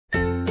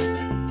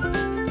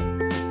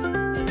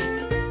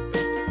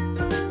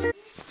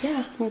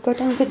We go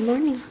down. Good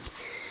morning.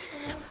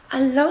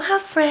 Aloha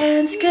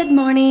friends. Good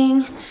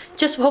morning.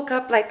 Just woke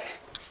up like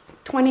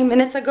 20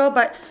 minutes ago,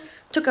 but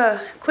took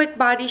a quick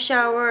body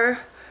shower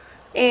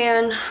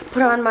and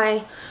put on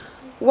my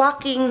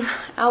walking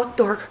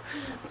outdoor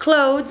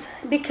clothes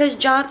because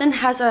Jonathan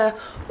has a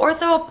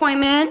ortho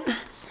appointment,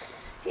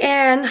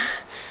 and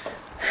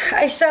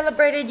I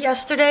celebrated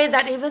yesterday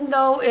that even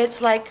though it's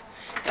like,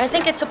 I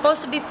think it's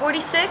supposed to be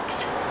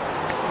 46,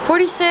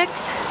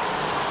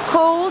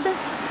 cold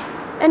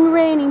and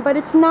raining, but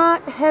it's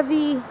not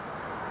heavy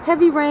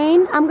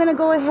rain. I'm gonna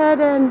go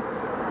ahead and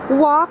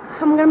walk.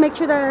 I'm gonna make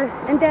sure that,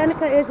 and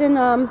Danica is in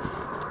her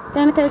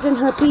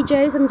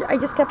PJs. I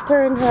just kept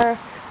her in her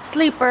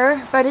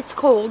sleeper, but it's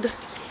cold.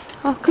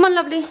 Oh, come on,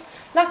 lovely.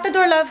 Lock the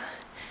door, love.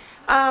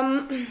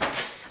 I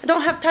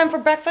don't have time for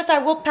breakfast. I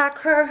will pack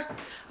her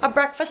a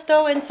breakfast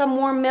though and some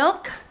warm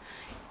milk.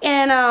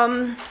 And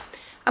I'm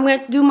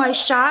gonna do my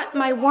shot,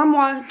 my warm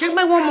water, drink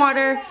my warm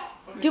water,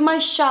 do my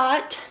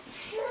shot,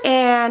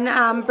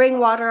 and bring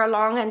water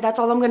along, and that's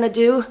all I'm gonna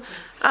do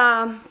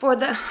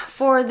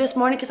for this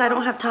morning because I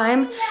don't have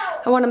time.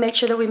 I want to make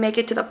sure that we make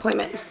it to the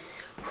appointment.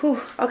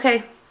 Whew,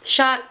 okay,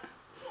 shot.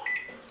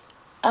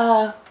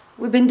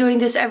 We've been doing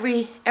this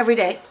every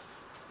day.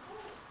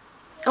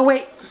 Oh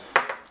wait,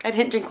 I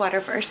didn't drink water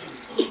first.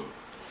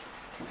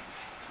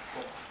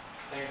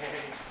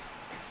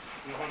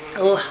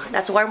 Oh,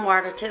 that's warm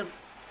water too.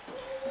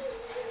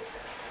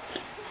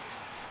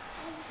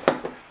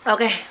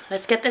 Okay,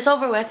 let's get this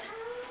over with.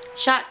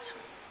 Shots.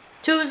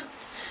 Two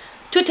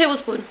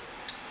tablespoons.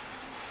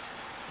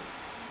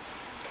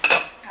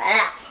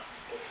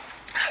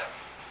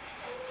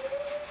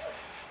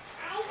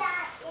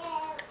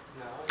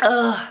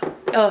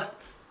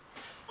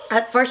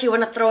 At first you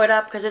want to throw it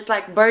up because it's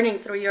like burning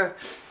through your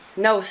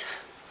nose.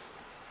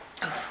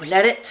 Oh,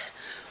 let it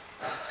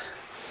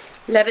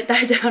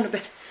die down a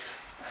bit.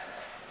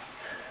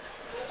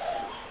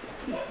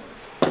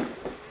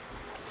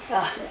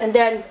 And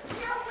then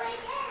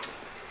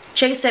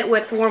chase it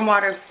with warm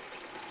water.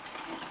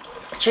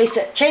 Chase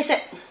it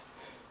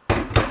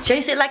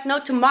like no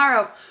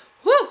tomorrow.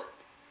 Woo!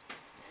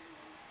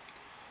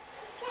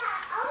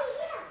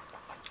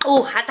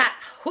 Oh, hot.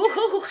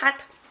 Whoo,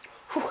 hot.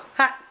 Whew,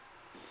 hot.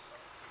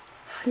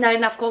 Not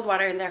enough cold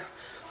water in there.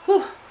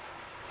 Whew.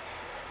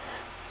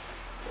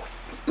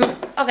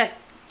 Okay,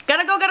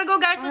 gotta go,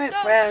 guys. Let's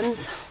go.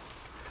 Friends.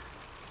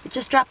 We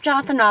just dropped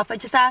Jonathan off. I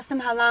just asked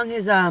him how long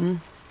his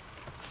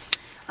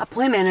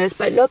appointment is,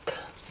 but look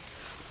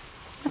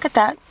at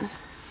that.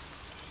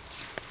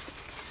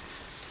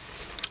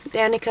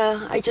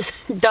 Danica, I just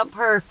dumped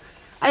her.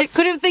 I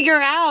couldn't figure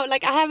out.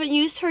 Like, I haven't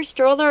used her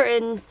stroller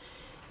and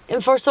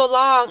for so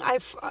long.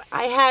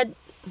 I had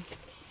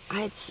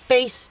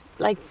space,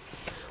 like,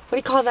 what do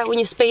you call that when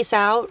you space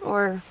out?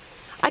 Or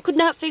I could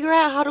not figure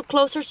out how to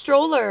close her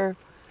stroller.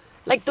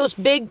 Like those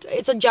big,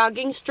 it's a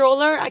jogging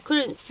stroller. I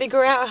couldn't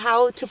figure out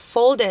how to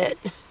fold it.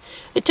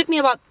 It took me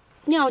about,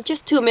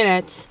 just 2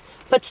 minutes.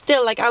 But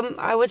still, like,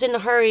 I was in a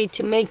hurry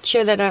to make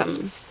sure that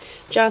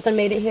Jonathan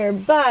made it here.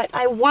 But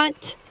I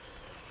was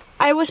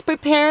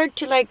prepared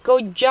to like go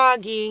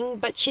jogging,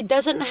 but she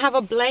doesn't have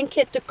a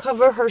blanket to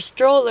cover her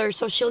stroller,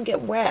 so she'll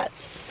get wet.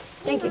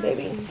 Thank you,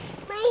 baby.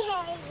 My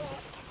hair is wet.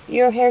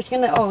 Your hair's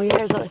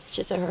gonna,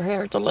 she said her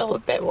hair is a little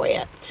bit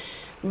wet.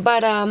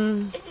 But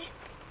I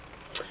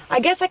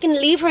guess I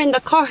can leave her in the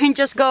car and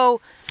just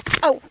go,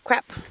 oh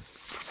crap,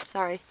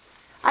 sorry.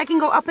 I can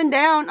go up and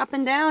down.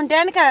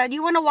 Danica, do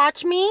you want to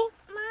watch me?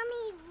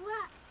 Mommy,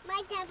 what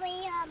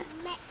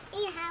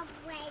we have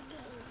wedding.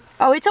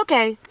 Oh, it's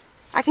okay.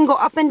 I can go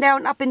up and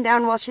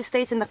down while she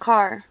stays in the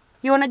car.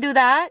 You want to do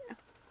that?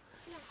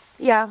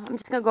 Yeah, I'm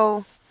just going to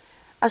go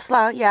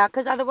yeah,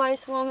 because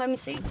otherwise, well, let me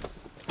see.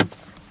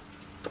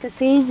 Because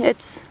see,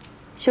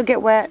 she'll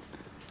get wet.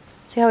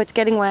 See how it's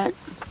getting wet?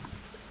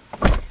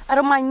 I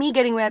don't mind me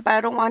getting wet, but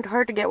I don't want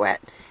her to get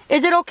wet.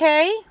 Is it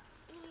okay?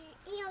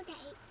 Okay.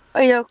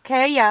 Are you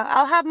okay? Yeah,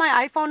 I'll have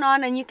my iPhone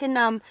on and you can,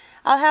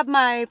 I'll have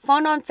my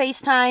phone on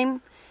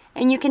FaceTime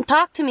and you can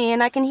talk to me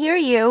and I can hear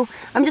you.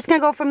 I'm just going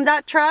to go from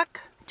that truck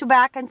to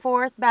back and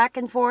forth.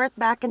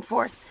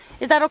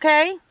 Is that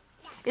okay?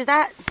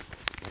 Yeah.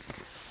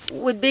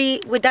 Would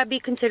that be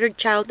considered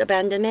child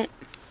abandonment?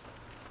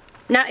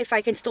 Not if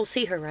I can still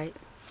see her, right?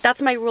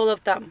 That's my rule of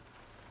thumb.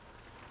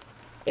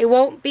 It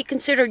won't be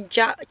considered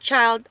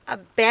child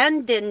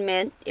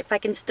abandonment if I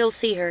can still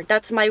see her.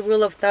 That's my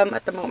rule of thumb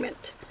at the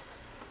moment.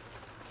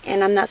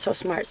 And I'm not so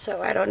smart,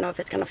 so I don't know if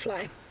it's gonna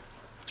fly.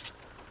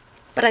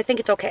 But I think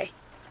it's okay.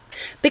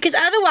 Because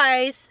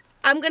otherwise,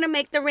 I'm gonna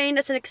make the rain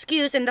as an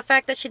excuse and the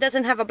fact that she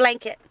doesn't have a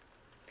blanket.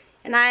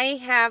 And I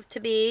have to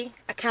be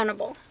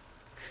accountable.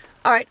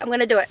 Alright, I'm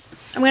gonna do it.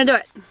 I'm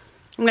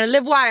gonna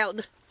live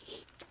wild.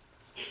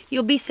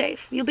 You'll be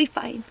safe. You'll be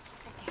fine.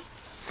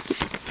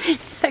 Okay.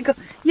 I go,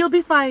 you'll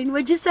be fine.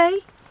 What'd you say?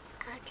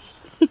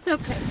 Okay.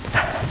 Okay.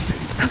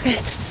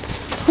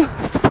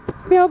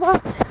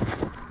 Mailbox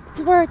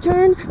is where I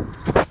turn.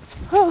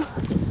 Oh.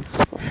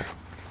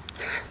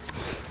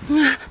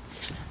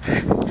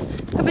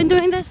 I've been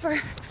doing this for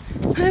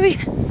maybe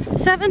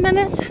 7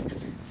 minutes.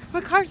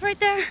 My car's right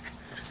there.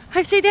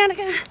 I see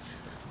Danica.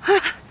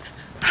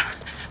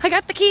 I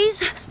got the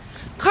keys.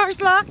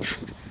 Car's locked.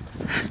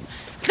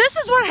 This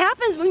is what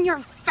happens when you're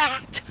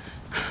fat.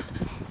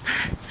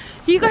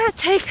 You gotta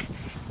take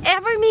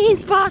every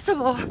means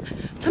possible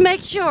to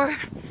make sure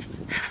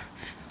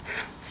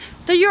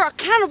that you're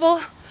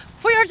accountable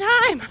for your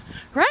time.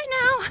 Right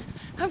now,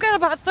 I've got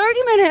about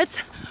 30 minutes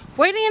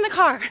waiting in the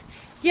car.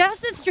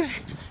 Yes, it's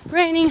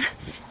raining,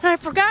 and I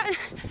forgot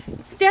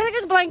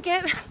Danica's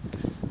blanket,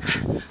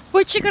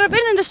 which she could have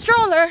been in the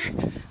stroller,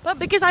 but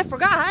because I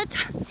forgot,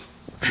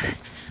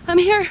 I'm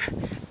here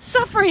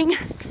suffering,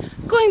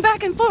 going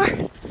back and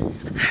forth.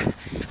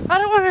 I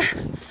don't want to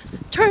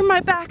turn my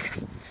back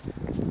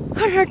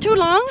on her too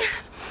long,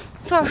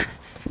 so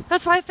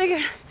that's why I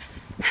figured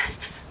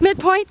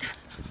midpoint.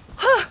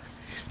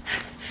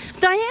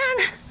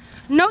 Diane,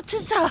 note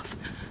to self,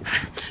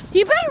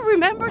 you better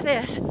remember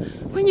this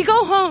when you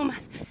go home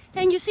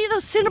and you see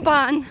those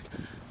Cinnabon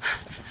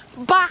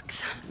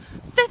box,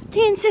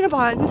 15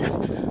 Cinnabons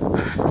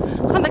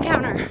on the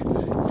counter.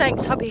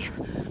 Thanks, hubby.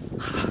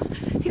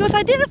 He goes,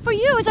 I did it for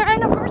you, it's our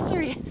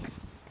anniversary.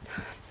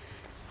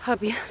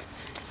 Hubby,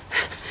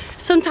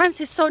 sometimes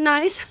he's so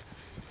nice,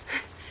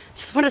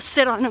 just want to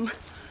sit on him.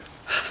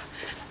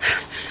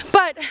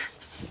 But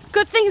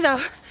good thing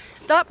though,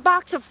 that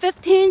box of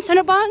 15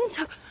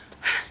 Cinnabons,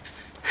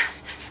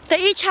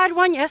 they each had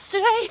one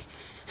yesterday.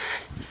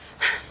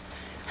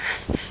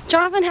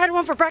 Jonathan had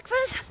one for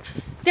breakfast.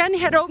 Danny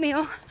had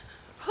oatmeal.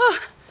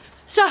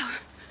 So,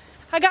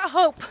 I got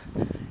hope.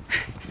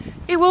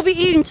 It will be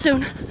eaten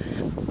soon.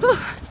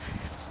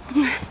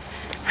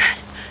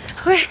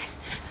 Okay,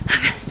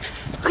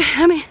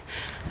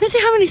 let's see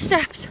how many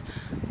steps.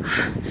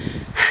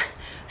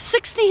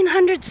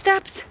 1,600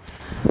 steps.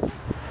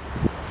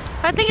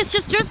 I think it's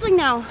just drizzling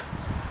now.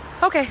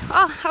 Okay,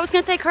 oh, I was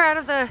gonna take her out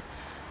of the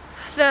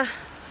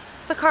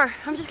car.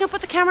 I'm just gonna put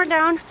the camera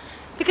down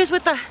because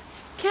with the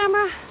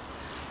camera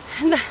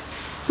and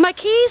my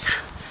keys,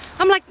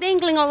 I'm like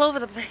dangling all over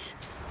the place.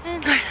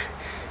 And I'm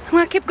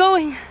gonna keep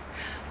going.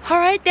 All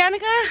right,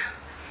 Danica?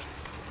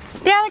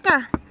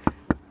 Danica,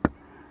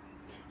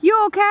 you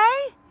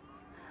okay?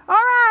 All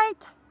right.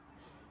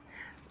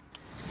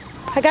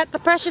 I got the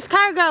precious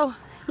cargo.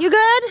 You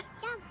good?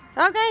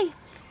 Yeah. Okay.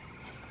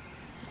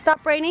 It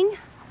stopped raining.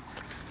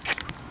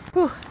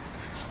 Whew.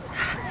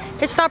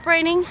 It stopped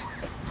raining.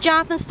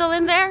 Jonathan's still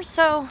in there,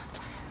 so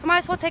I might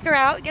as well take her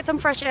out, get some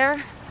fresh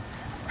air.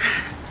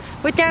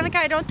 With Danica,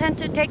 I don't tend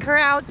to take her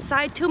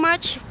outside too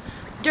much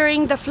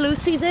during the flu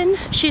season.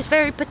 She's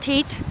very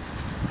petite.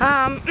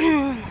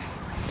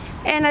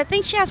 And I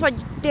think she has what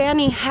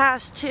Danny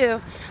has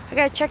too. I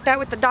gotta check that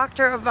with the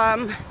doctor of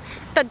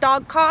the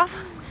dog cough,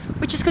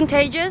 which is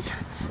contagious.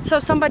 So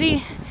if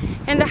somebody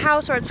in the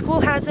house or at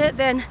school has it,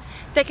 then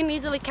they can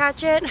easily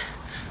catch it.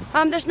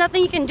 There's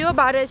nothing you can do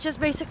about it. It's just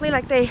basically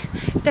like they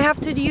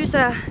have to use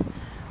a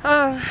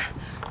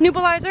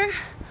nebulizer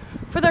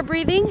for their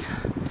breathing.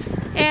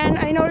 And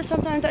I noticed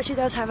sometimes that she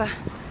does have a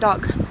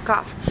dog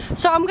cough.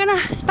 So I'm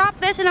gonna stop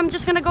this and I'm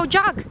just gonna go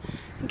jog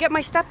and get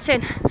my steps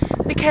in,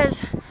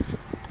 because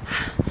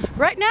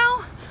right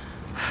now,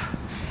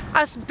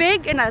 as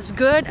big and as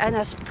good and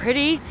as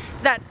pretty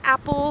that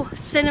apple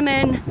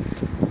cinnamon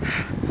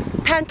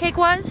pancake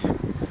was,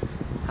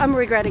 I'm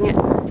regretting it.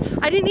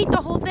 I didn't eat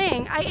the whole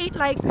thing. I ate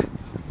like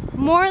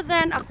more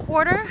than a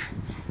quarter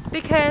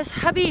because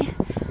hubby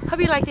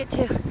liked it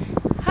too.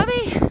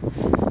 Hubby,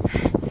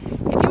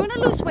 if you want to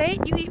lose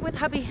weight, you eat with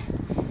hubby,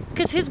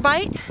 because his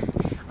bite,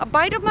 a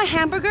bite of my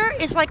hamburger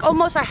is like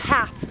almost a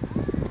half,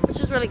 which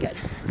is really good.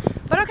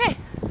 But okay,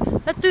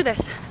 let's do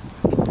this.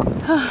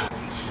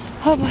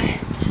 Oh boy.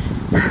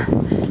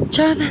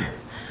 Jonathan,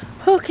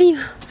 oh, can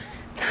you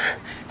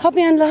help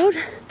me unload?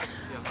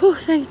 Oh,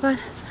 thanks, bud.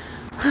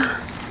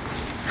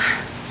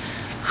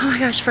 Oh my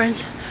gosh,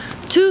 friends.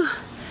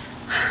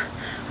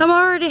 I'm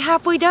already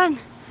halfway done.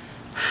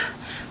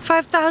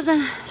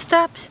 5,000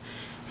 steps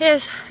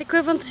is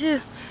equivalent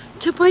to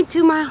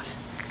 2.2 miles.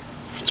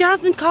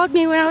 Jonathan called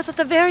me when I was at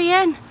the very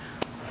end.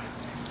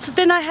 So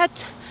then I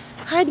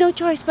had no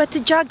choice but to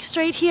jog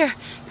straight here,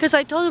 because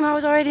I told him I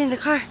was already in the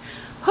car.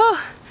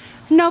 Oh,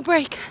 no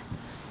break.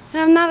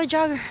 And I'm not a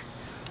jogger.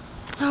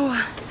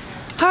 Oh,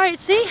 alright,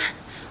 see?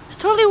 It's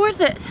totally worth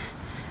it.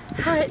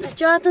 Alright,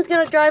 Jonathan's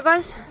gonna drive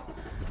us.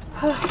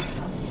 Oh,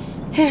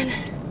 and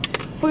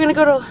we're gonna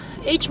go to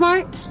H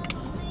Mart.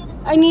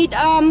 I need,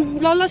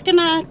 Lola's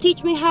gonna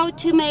teach me how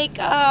to make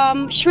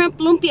shrimp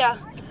lumpia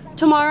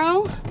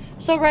tomorrow.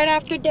 So right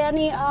after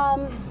Danny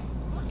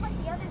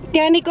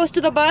goes to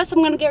the bus,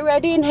 I'm gonna get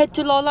ready and head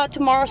to Lola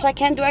tomorrow, so I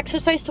can't do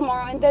exercise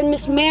tomorrow. And then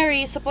Miss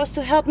Mary is supposed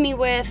to help me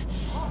with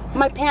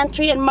my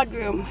pantry and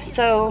mudroom.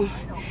 So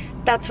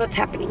that's what's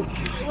happening.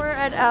 We're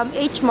at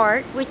H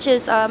Mart, which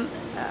is a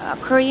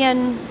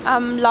Korean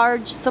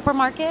large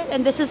supermarket,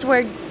 and this is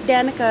where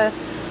Danica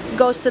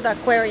goes to the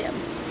aquarium.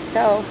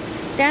 So,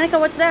 Danica,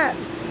 what's that?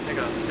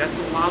 That's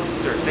a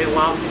lobster. Say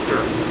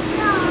lobster.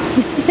 No.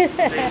 Big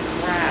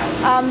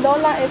crab.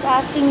 Lola is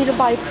asking me to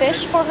buy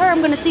fish for her.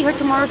 I'm gonna see her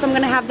tomorrow, so I'm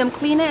gonna have them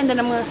clean it, and then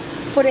I'm gonna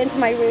put it into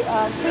my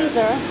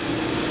freezer.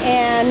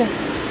 And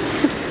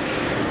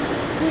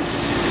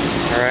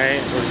all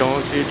right, we're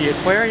going to the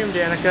aquarium,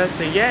 Danica.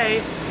 Say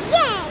yay.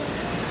 Yay!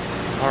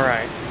 All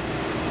right.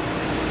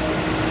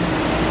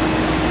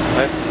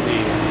 Let's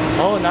see.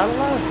 Oh, not a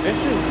lot of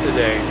fishes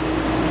today.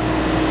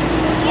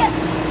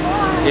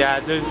 Yeah,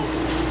 there's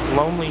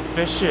lonely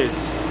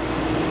fishes.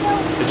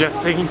 They're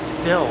just sitting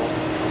still.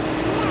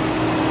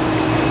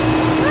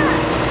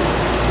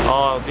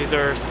 Oh, these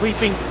are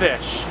sleeping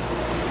fish.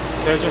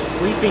 They're just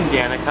sleeping,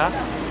 Danica.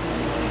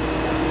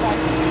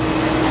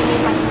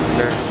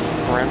 They're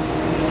shrimp.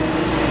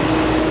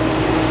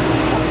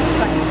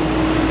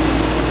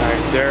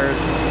 Alright,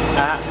 there's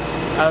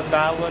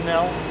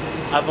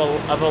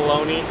abalone.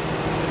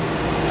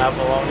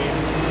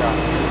 Yeah.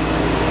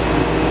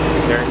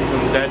 There's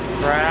some dead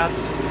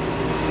crabs.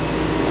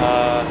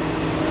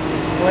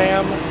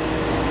 Clam.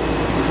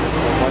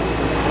 What's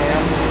the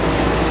clam?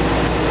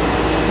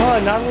 Oh,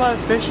 not a lot of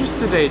fishes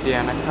today,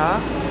 Danica.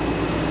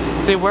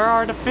 Say, where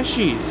are the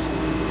fishies?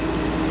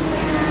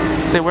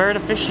 Say, where are the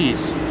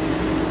fishies?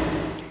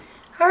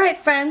 alright,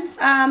 friends,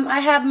 I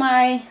have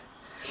my,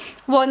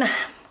 well,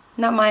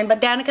 not mine, but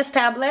Danica's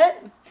tablet.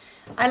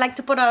 I like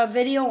to put a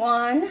video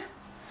on.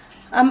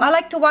 I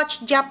like to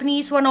watch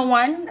Japanese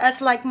 101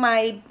 as like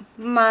my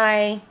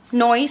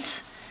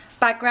noise,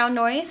 background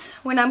noise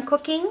when I'm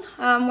cooking.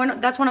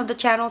 That's one of the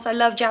channels. I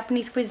love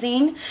Japanese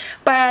cuisine.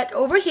 But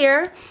over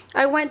here,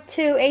 I went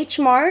to H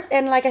Mart,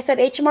 and like I said,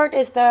 H Mart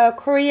is the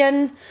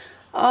Korean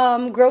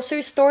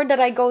grocery store that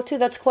I go to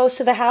that's close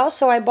to the house.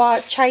 So I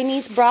bought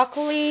Chinese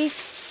broccoli,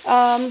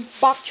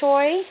 bok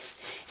choy,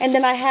 and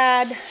then I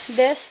had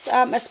this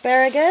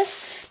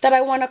asparagus that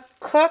I want to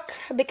cook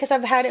because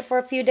I've had it for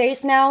a few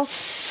days now.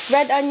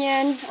 Red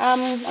onion,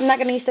 I'm not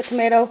going to use the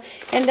tomato.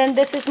 And then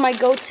this is my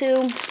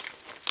go-to,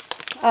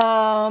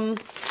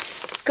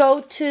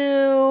 what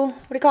do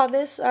you call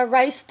this? A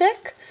rice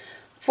stick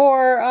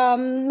for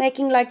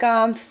making like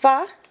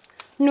pho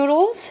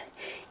noodles.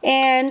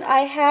 And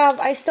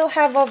I still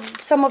have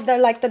some of the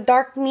like the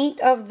dark meat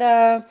of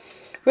the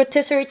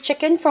rotisserie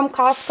chicken from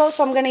Costco,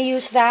 so I'm going to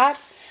use that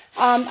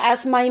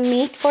as my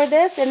meat for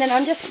this. And then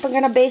I'm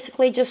gonna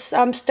basically just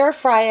stir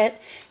fry it,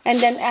 and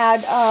then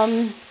add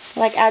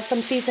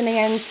some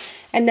seasoning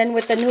and then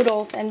with the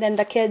noodles, and then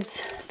the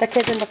kids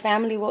in the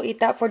family will eat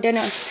that for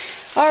dinner.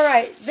 All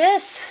right,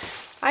 this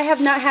I have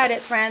not had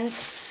it, friends,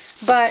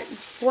 but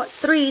what,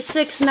 3,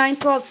 6, 9,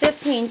 12,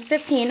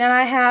 15, and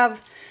I have,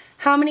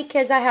 how many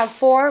kids? I have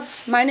 4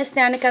 minus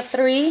Danica,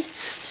 3,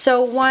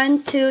 so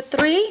 1, 2,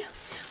 3,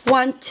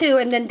 1, 2,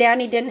 and then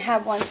Danny didn't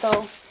have one,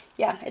 so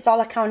yeah, it's all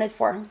accounted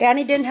for.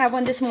 Danny didn't have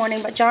one this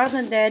morning, but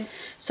Jonathan did.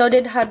 So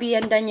did hubby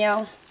and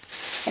Danielle.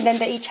 And then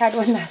they each had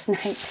one last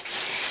night.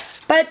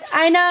 But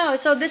I know,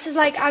 so this is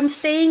like, I'm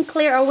staying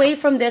clear away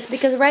from this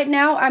because right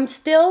now I am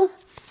still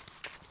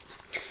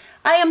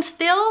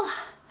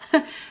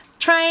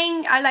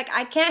trying.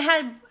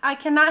 I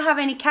cannot have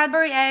any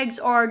Cadbury eggs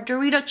or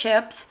Dorito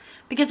chips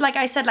because, like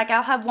I said, like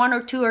I'll have 1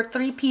 or 2 or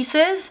 3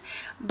 pieces,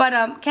 but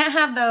can't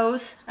have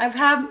those. I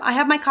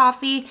have my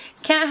coffee.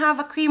 Can't have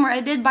a creamer. I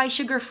did buy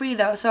sugar-free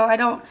though, so I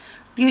don't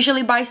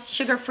usually buy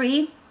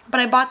sugar-free, but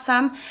I bought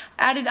some.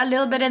 Added a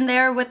little bit in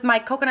there with my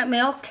coconut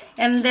milk,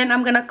 and then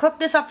I'm gonna cook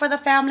this up for the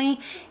family.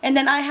 And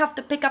then I have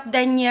to pick up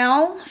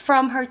Danielle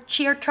from her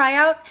cheer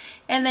tryout,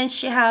 and then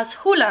she has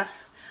hula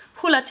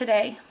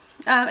today.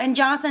 And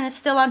Jonathan is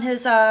still on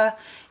his,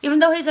 even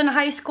though he's in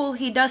high school,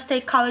 he does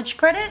take college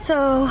credit.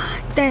 So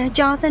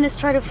Jonathan is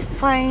trying to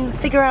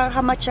figure out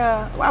how much,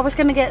 I was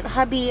going to get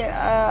hubby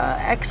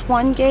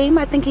X1 game.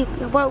 I think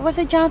what was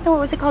it, Jonathan?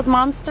 What was it called?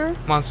 Monster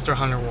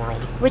Hunter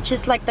World. Which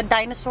is like the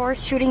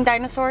dinosaurs, shooting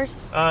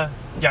dinosaurs?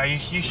 Yeah,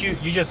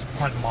 you just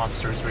hunt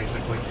monsters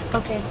basically.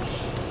 Okay.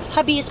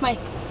 Hubby is my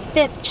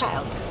 5th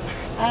child.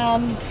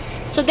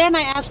 So then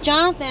I asked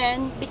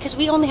Jonathan, because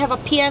we only have a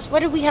PS, what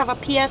did we have, a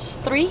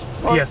PS3?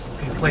 Or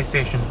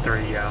PlayStation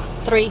 3, yeah.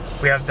 3.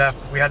 We had that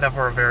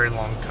for a very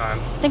long time.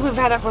 I think we've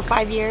had it for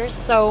 5 years,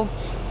 so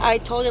I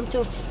told him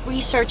to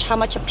research how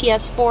much a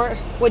PS4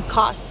 would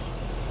cost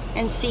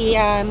and see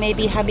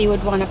maybe hubby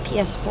would want a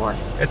PS4.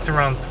 It's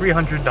around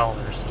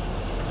 $300.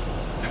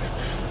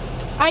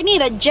 I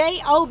need a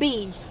job.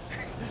 Yeah.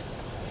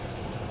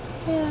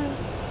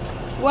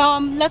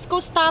 Well, let's go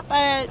stop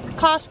at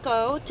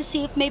Costco to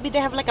see if maybe they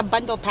have like a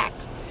bundle pack.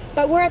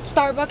 But we're at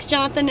Starbucks.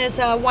 Jonathan is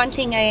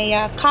wanting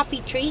a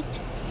coffee treat.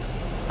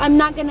 I'm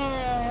not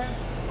gonna...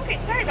 Okay,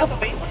 sorry about the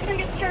wait. What can I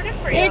get started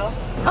for you?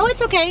 Oh,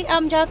 it's okay.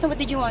 Jonathan, what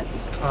did you want?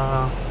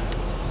 I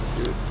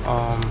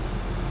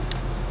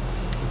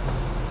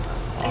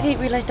didn't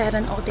realize they had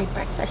an all-day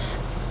breakfast.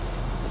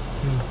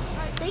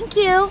 Alright, thank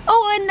you.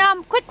 Oh, and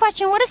quick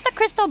question. What is the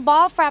crystal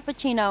ball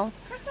frappuccino?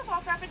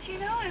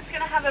 Frappuccino is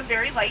going to have a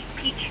very light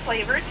peach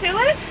flavor to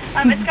it.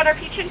 It's got our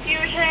peach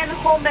infusion,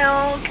 whole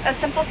milk, a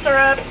simple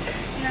syrup,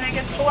 and then it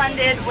gets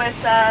blended with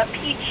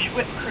peach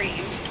whipped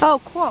cream. Oh,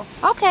 cool.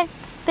 Okay.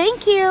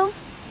 Thank you.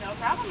 No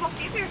problem. I'll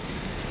see you here.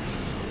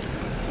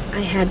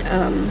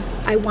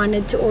 I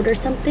wanted to order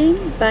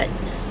something, but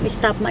I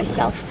stopped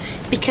myself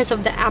because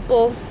of the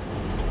apple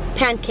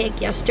pancake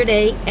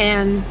yesterday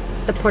and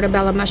the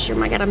portobello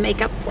mushroom. I gotta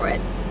make up for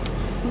it.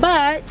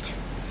 But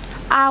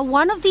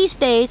one of these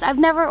days, I've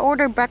never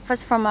ordered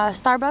breakfast from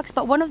Starbucks,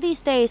 but one of these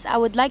days I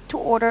would like to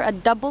order a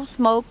double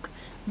smoke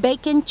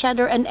bacon,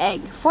 cheddar, and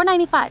egg.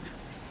 $4.95,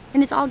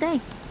 and it's all day.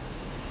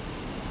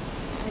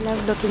 I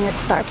love looking at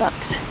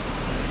Starbucks.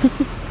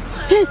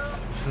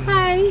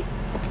 Hi.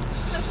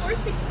 So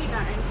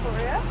 $4.69 for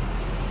you.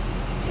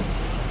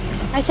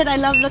 I said I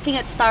love looking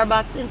at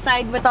Starbucks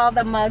inside with all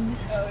the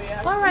mugs. Oh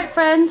yeah. Alright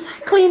friends,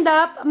 cleaned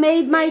up,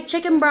 made my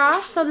chicken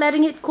broth, so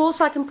letting it cool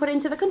so I can put it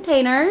into the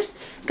containers.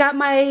 Got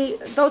my,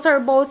 those are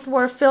both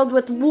were filled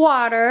with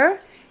water.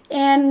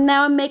 And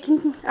now I'm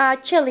making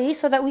chili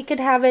so that we could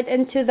have it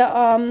into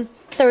the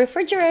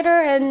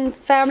refrigerator and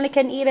family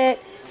can eat it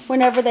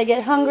whenever they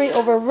get hungry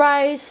over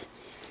rice.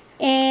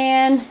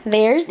 And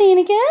there's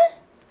Danica.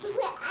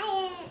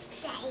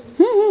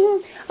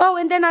 Oh,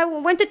 and then I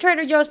went to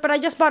Trader Joe's, but I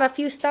just bought a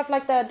few stuff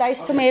like the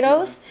diced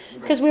tomatoes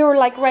because we were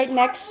like right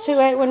next to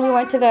it when we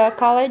went to the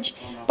college.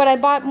 But I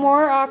bought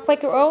more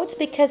Quaker Oats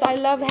because I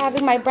love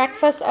having my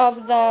breakfast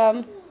of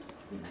the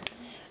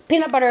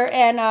peanut butter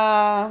and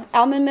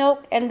almond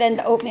milk and then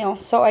the oatmeal.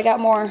 So I got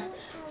more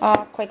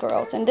Quaker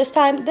Oats. And this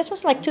time, this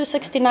was like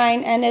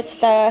 $2.69 and it's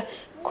the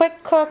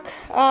quick cook,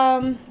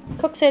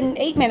 cooks in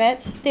 8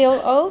 minutes,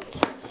 steel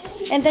oats.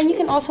 And then you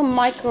can also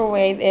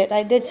microwave it.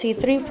 I did see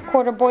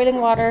 3/4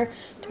 boiling water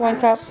to 1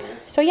 cup.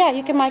 So yeah,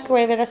 you can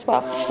microwave it as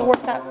well. So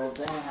worth that.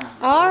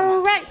 All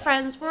right,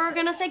 friends, we're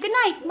gonna say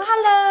goodnight.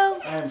 Mahalo.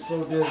 I'm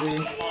so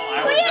busy.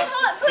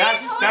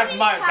 That's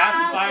my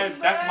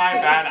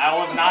bad. I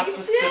was not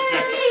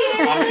specific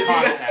on the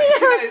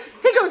content.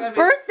 He goes,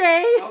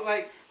 birthday.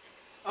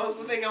 I was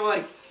thinking, I'm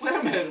like, wait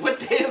a minute, what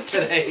day is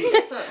today?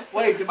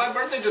 Wait, did my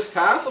birthday just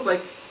pass? I'm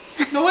like,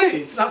 no wait,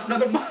 it's not for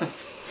another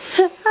month.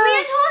 We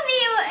told me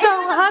So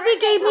hubby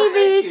gave me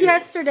these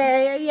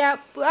yesterday. Yep.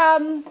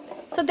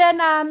 So then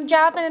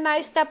Jonathan and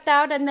I stepped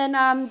out and then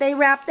they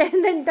wrapped it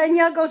and then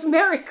Danielle goes,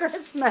 Merry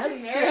Christmas.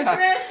 Merry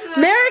Christmas.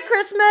 Merry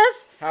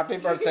Christmas. Happy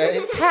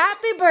birthday.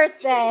 Happy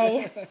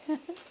birthday.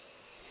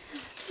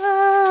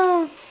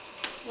 Oh.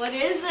 What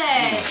is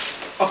it?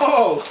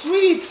 Oh,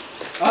 sweet.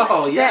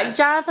 Oh, yes.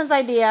 Jonathan's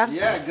idea.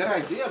 Yeah, good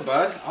idea,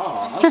 bud.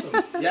 Oh,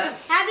 awesome.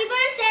 Yes. Happy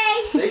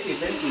birthday. Thank you.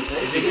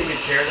 Is he going to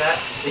share that?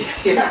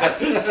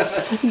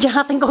 Yes.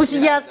 Jonathan goes,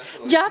 yes.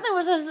 definitely. Jonathan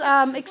was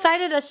as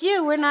excited as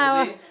you when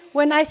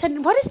I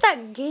said, what is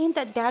that game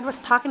that Dad was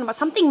talking about?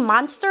 Something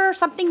monster?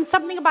 Something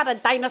about a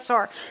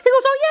dinosaur. He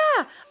goes, oh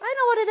yeah, I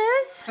know what it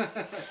is.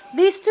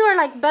 These two are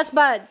like best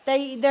buds.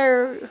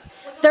 Their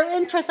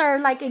interests are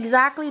like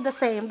exactly the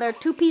same. They're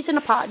 2 peas in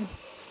a pod.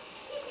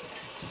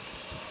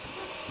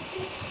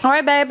 All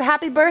right, babe.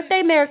 Happy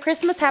birthday, Merry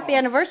Christmas, Happy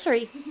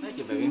anniversary. Thank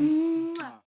you, baby.